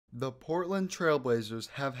The Portland Trailblazers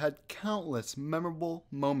have had countless memorable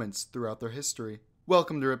moments throughout their history.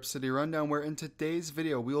 Welcome to Rip City Rundown, where in today's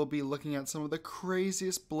video we will be looking at some of the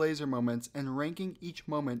craziest Blazer moments and ranking each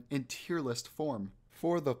moment in tier list form.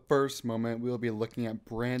 For the first moment, we will be looking at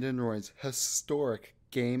Brandon Roy's historic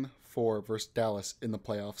Game 4 vs. Dallas in the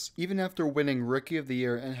playoffs. Even after winning Rookie of the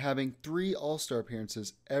Year and having 3 All-Star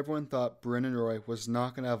appearances, everyone thought Brandon Roy was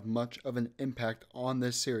not going to have much of an impact on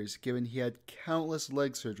this series, given he had countless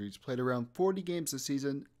leg surgeries, played around 40 games this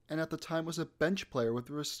season, and at the time was a bench player with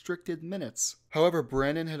restricted minutes. However,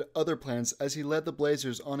 Brandon had other plans as he led the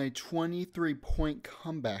Blazers on a 23-point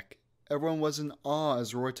comeback. Everyone was in awe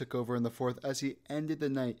as Roy took over in the fourth as he ended the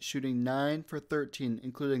night shooting 9 for 13,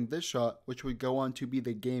 including this shot, which would go on to be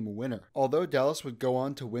the game winner. Although Dallas would go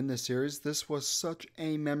on to win the series, this was such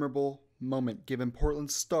a memorable moment given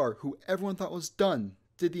Portland's star, who everyone thought was done,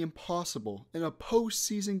 did the impossible in a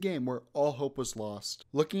postseason game where all hope was lost.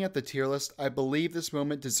 Looking at the tier list, I believe this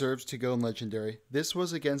moment deserves to go in legendary. This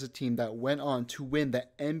was against a team that went on to win the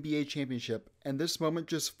NBA championship, and this moment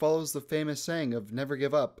just follows the famous saying of never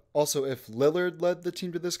give up. Also, if Lillard led the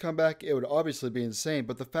team to this comeback, it would obviously be insane,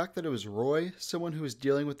 but the fact that it was Roy, someone who is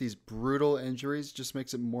dealing with these brutal injuries, just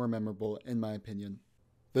makes it more memorable in my opinion.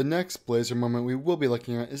 The next Blazer moment we will be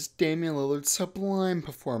looking at is Damian Lillard's sublime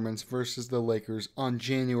performance versus the Lakers on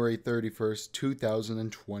January 31st,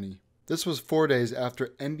 2020. This was 4 days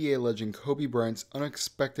after NBA legend Kobe Bryant's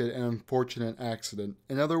unexpected and unfortunate accident.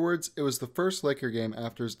 In other words, it was the first Laker game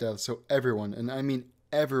after his death, so everyone, and I mean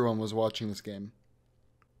everyone, was watching this game.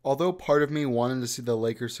 Although part of me wanted to see the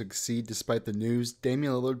Lakers succeed despite the news,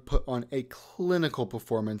 Damian Lillard put on a clinical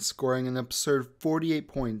performance, scoring an absurd 48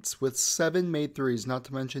 points with 7 made threes, not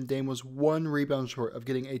to mention Dame was 1 rebound short of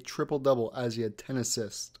getting a triple-double as he had 10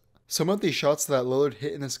 assists. Some of the shots that Lillard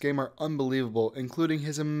hit in this game are unbelievable, including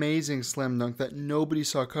his amazing slam dunk that nobody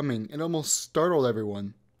saw coming and almost startled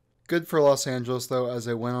everyone. Good for Los Angeles though, as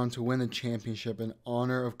they went on to win the championship in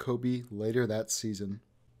honor of Kobe later that season.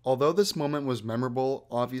 Although this moment was memorable,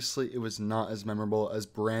 obviously it was not as memorable as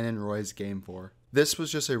Brandon Roy's Game 4. This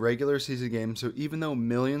was just a regular season game, so even though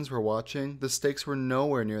millions were watching, the stakes were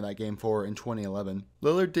nowhere near that Game 4 in 2011.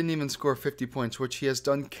 Lillard didn't even score 50 points, which he has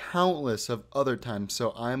done countless of other times, so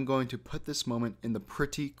I am going to put this moment in the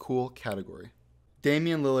pretty cool category.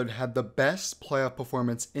 Damian Lillard had the best playoff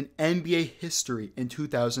performance in NBA history in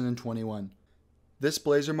 2021. This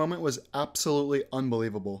Blazer moment was absolutely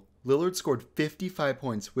unbelievable. Lillard scored 55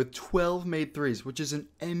 points with 12 made threes, which is an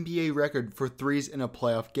NBA record for threes in a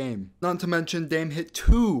playoff game. Not to mention, Dame hit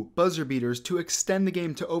 2 buzzer beaters to extend the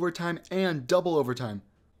game to overtime and double overtime.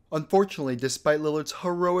 Unfortunately, despite Lillard's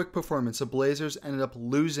heroic performance, the Blazers ended up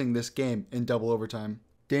losing this game in double overtime.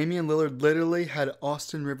 Damian Lillard literally had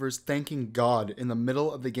Austin Rivers thanking God in the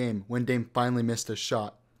middle of the game when Dame finally missed a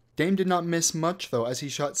shot. Dame did not miss much though, as he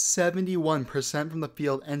shot 71% from the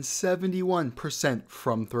field and 71%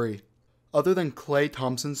 from 3. Other than Klay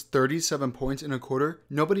Thompson's 37 points in a quarter,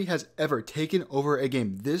 nobody has ever taken over a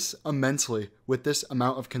game this immensely with this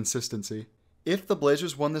amount of consistency. If the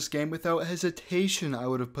Blazers won this game without hesitation, I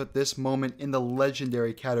would have put this moment in the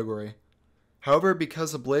legendary category. However,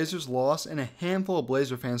 because the Blazers lost and a handful of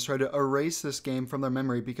Blazer fans tried to erase this game from their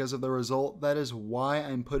memory because of the result, that is why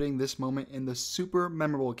I'm putting this moment in the super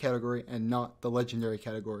memorable category and not the legendary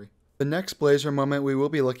category. The next Blazer moment we will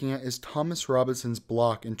be looking at is Thomas Robinson's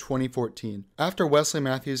block in 2014. After Wesley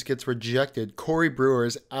Matthews gets rejected, Corey Brewer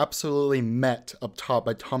is absolutely met up top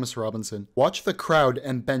by Thomas Robinson. Watch the crowd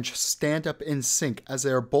and bench stand up in sync as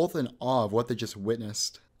they are both in awe of what they just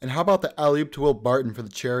witnessed. And how about the alley-oop to Will Barton for the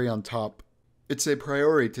cherry on top? It's a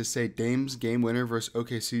priority to say Dame's game winner versus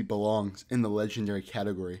OKC belongs in the legendary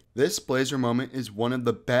category. This Blazer moment is one of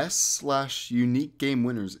the best / unique game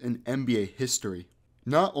winners in NBA history.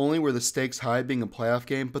 Not only were the stakes high being a playoff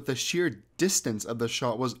game, but the sheer distance of the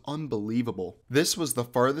shot was unbelievable. This was the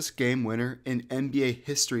farthest game winner in NBA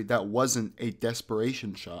history that wasn't a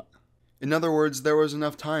desperation shot. In other words, there was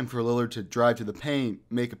enough time for Lillard to drive to the paint,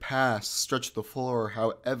 make a pass, stretch the floor.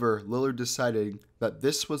 However, Lillard decided that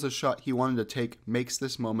this was a shot he wanted to take, makes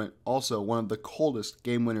this moment also one of the coldest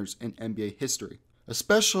game winners in NBA history.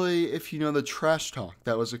 Especially if you know the trash talk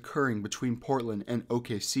that was occurring between Portland and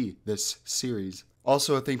OKC this series.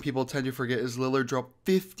 Also, a thing people tend to forget is Lillard dropped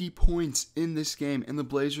 50 points in this game and the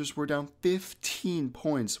Blazers were down 15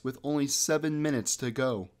 points with only 7 minutes to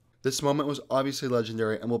go. This moment was obviously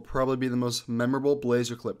legendary and will probably be the most memorable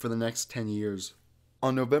Blazer clip for the next 10 years.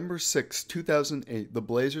 On November 6, 2008, the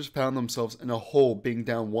Blazers found themselves in a hole being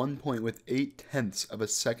down 1 point with 8/10 of a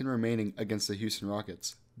second remaining against the Houston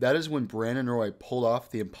Rockets. That is when Brandon Roy pulled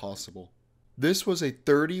off the impossible. This was a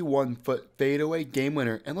 31-foot fadeaway game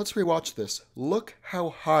winner, and let's rewatch this. Look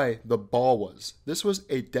how high the ball was. This was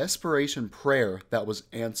a desperation prayer that was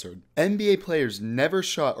answered. NBA players never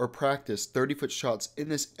shot or practiced 30-foot shots in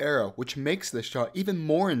this era, which makes this shot even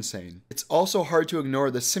more insane. It's also hard to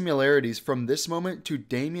ignore the similarities from this moment to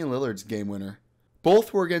Damian Lillard's game winner.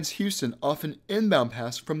 Both were against Houston off an inbound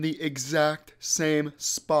pass from the exact same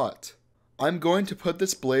spot. I'm going to put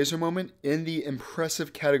this Blazer moment in the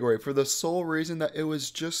impressive category for the sole reason that it was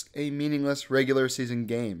just a meaningless regular season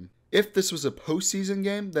game. If this was a postseason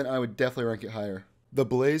game, then I would definitely rank it higher. The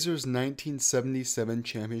Blazers' 1977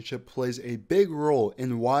 championship plays a big role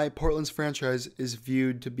in why Portland's franchise is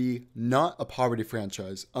viewed to be not a poverty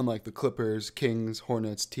franchise, unlike the Clippers, Kings,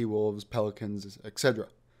 Hornets, T-Wolves, Pelicans, etc.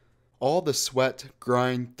 All the sweat,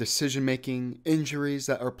 grind, decision-making, injuries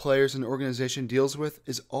that our players and organization deals with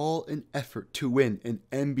is all an effort to win an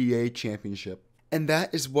NBA championship. And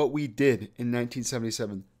that is what we did in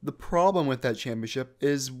 1977. The problem with that championship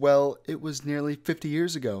is, well, it was nearly 50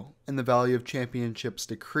 years ago, and the value of championships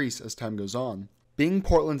decrease as time goes on. Being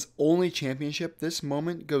Portland's only championship, this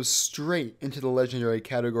moment goes straight into the legendary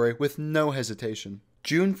category with no hesitation.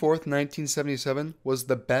 June 4th, 1977 was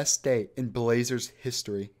the best day in Blazers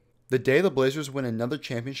history. The day the Blazers win another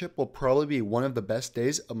championship will probably be one of the best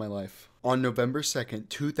days of my life. On November 2nd,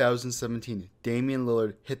 2017, Damian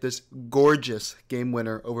Lillard hit this gorgeous game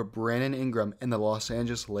winner over Brandon Ingram and the Los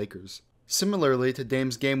Angeles Lakers. Similarly to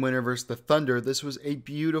Dame's game winner versus the Thunder, this was a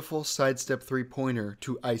beautiful sidestep three-pointer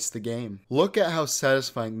to ice the game. Look at how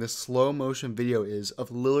satisfying this slow motion video is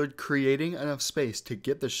of Lillard creating enough space to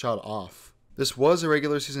get the shot off. This was a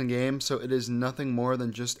regular season game, so it is nothing more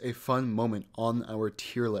than just a fun moment on our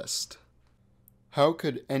tier list. How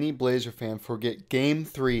could any Blazer fan forget Game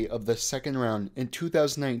 3 of the second round in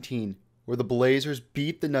 2019, where the Blazers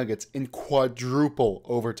beat the Nuggets in quadruple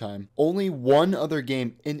overtime? Only one other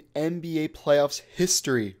game in NBA playoffs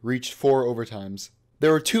history reached 4 overtimes.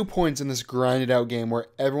 There were 2 points in this grinded out game where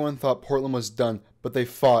everyone thought Portland was done, but they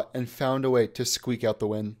fought and found a way to squeak out the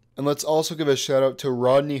win. And let's also give a shout out to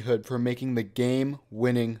Rodney Hood for making the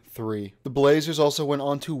game-winning 3. The Blazers also went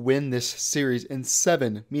on to win this series in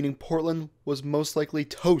 7, meaning Portland was most likely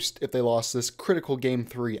toast if they lost this critical Game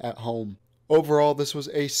 3 at home. Overall, this was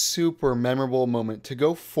a super memorable moment. To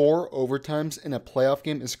go 4 overtimes in a playoff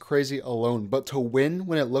game is crazy alone, but to win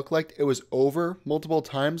when it looked like it was over multiple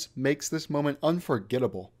times makes this moment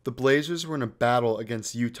unforgettable. The Blazers were in a battle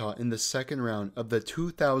against Utah in the second round of the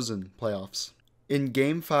 2000 playoffs. In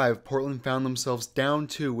Game 5, Portland found themselves down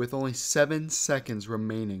 2 with only 7 seconds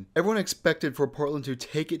remaining. Everyone expected for Portland to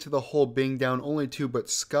take it to the hole being down only 2, but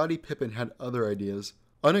Scottie Pippen had other ideas.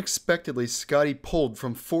 Unexpectedly, Scottie pulled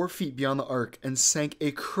from 4 feet beyond the arc and sank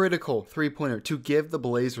a critical three-pointer to give the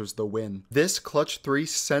Blazers the win. This clutch 3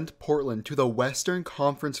 sent Portland to the Western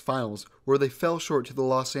Conference Finals, where they fell short to the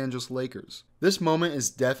Los Angeles Lakers. This moment is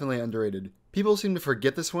definitely underrated. People seem to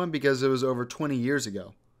forget this one because it was over 20 years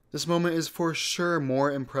ago. This moment is for sure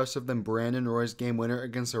more impressive than Brandon Roy's game winner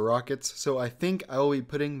against the Rockets, so I think I will be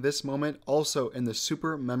putting this moment also in the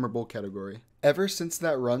super memorable category. Ever since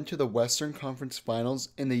that run to the Western Conference Finals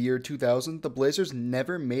in the year 2000, the Blazers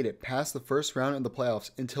never made it past the first round of the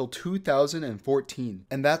playoffs until 2014.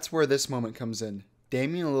 And that's where this moment comes in.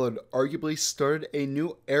 Damian Lillard arguably started a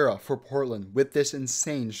new era for Portland with this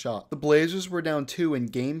insane shot. The Blazers were down 2 in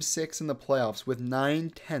Game 6 in the playoffs with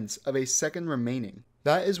 9/10 of a second remaining.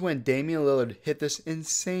 That is when Damian Lillard hit this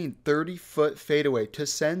insane 30-foot fadeaway to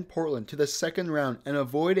send Portland to the second round and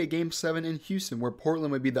avoid a Game 7 in Houston where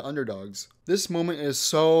Portland would be the underdogs. This moment is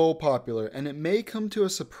so popular, and it may come to a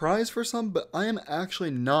surprise for some, but I am actually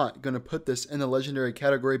not going to put this in the legendary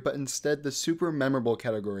category, but instead the super memorable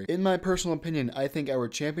category. In my personal opinion, I think our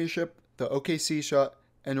championship, the OKC shot,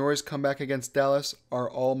 and Roy's comeback against Dallas are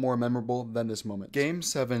all more memorable than this moment. Game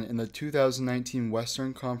 7 in the 2019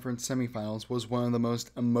 Western Conference semifinals was one of the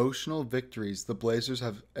most emotional victories the Blazers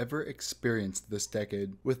have ever experienced this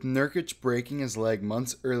decade. With Nurkic breaking his leg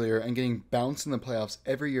months earlier and getting bounced in the playoffs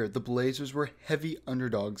every year, the Blazers were heavy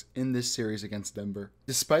underdogs in this series against Denver.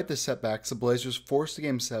 Despite the setbacks, the Blazers forced the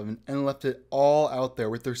Game 7 and left it all out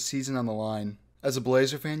there with their season on the line. As a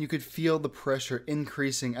Blazer fan, you could feel the pressure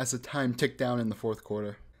increasing as the time ticked down in the fourth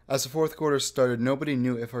quarter. As the fourth quarter started, nobody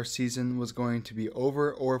knew if our season was going to be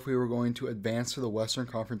over or if we were going to advance to the Western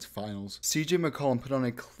Conference Finals. CJ McCollum put on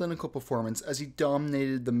a clinical performance as he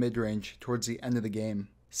dominated the mid-range towards the end of the game.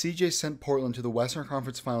 CJ sent Portland to the Western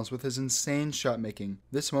Conference Finals with his insane shot making.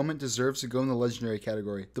 This moment deserves to go in the legendary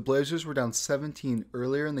category. The Blazers were down 17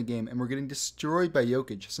 earlier in the game and were getting destroyed by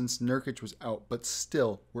Jokic since Nurkic was out, but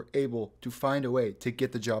still were able to find a way to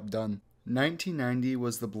get the job done. 1990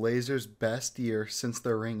 was the Blazers' best year since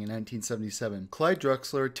their ring in 1977. Clyde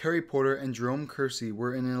Drexler, Terry Porter, and Jerome Kersey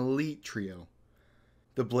were an elite trio.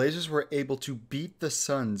 The Blazers were able to beat the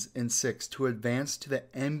Suns in 6 to advance to the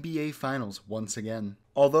NBA Finals once again.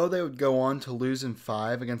 Although they would go on to lose in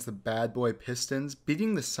 5 against the bad boy Pistons,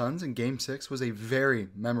 beating the Suns in Game 6 was a very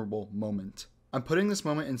memorable moment. I'm putting this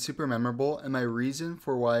moment in super memorable, and my reason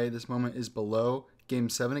for why this moment is below Game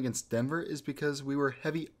 7 against Denver is because we were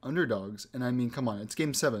heavy underdogs, and I mean, come on, it's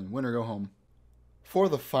Game 7, win or go home. For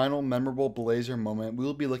the final memorable Blazer moment, we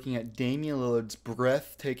will be looking at Damian Lillard's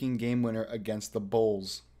breathtaking game winner against the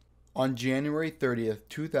Bulls. On January 30th,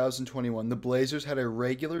 2021, the Blazers had a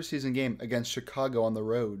regular season game against Chicago on the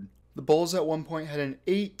road. The Bulls at one point had an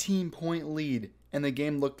 18-point lead, and the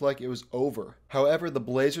game looked like it was over. However, the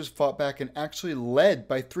Blazers fought back and actually led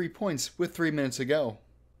by 3 points with 3 minutes to go.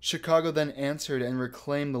 Chicago then answered and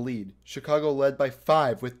reclaimed the lead. Chicago led by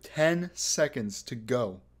 5 with 10 seconds to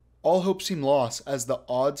go. All hope seemed lost as the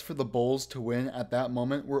odds for the Bulls to win at that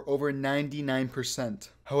moment were over 99%.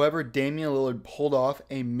 However, Damian Lillard pulled off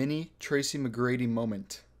a mini Tracy McGrady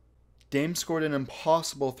moment. Dame scored an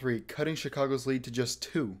impossible 3, cutting Chicago's lead to just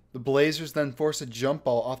 2. The Blazers then forced a jump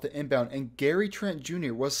ball off the inbound, and Gary Trent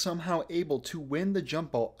Jr. was somehow able to win the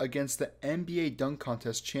jump ball against the NBA dunk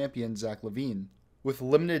contest champion Zach LaVine. With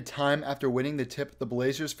limited time after winning the tip, the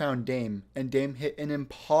Blazers found Dame, and Dame hit an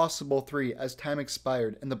impossible 3 as time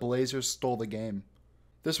expired and the Blazers stole the game.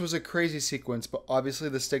 This was a crazy sequence, but obviously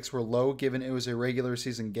the stakes were low given it was a regular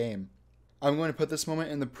season game. I'm going to put this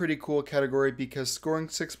moment in the pretty cool category because scoring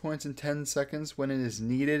 6 points in 10 seconds when it is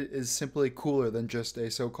needed is simply cooler than just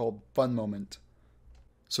a so-called fun moment.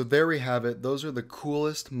 So there we have it, those are the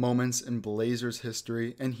coolest moments in Blazers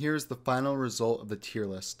history, and here's the final result of the tier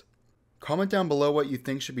list. Comment down below what you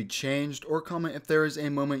think should be changed, or comment if there is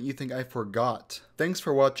a moment you think I forgot. Thanks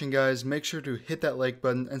for watching, guys. Make sure to hit that like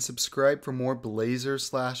button and subscribe for more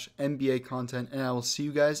Blazers/NBA content, and I will see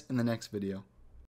you guys in the next video.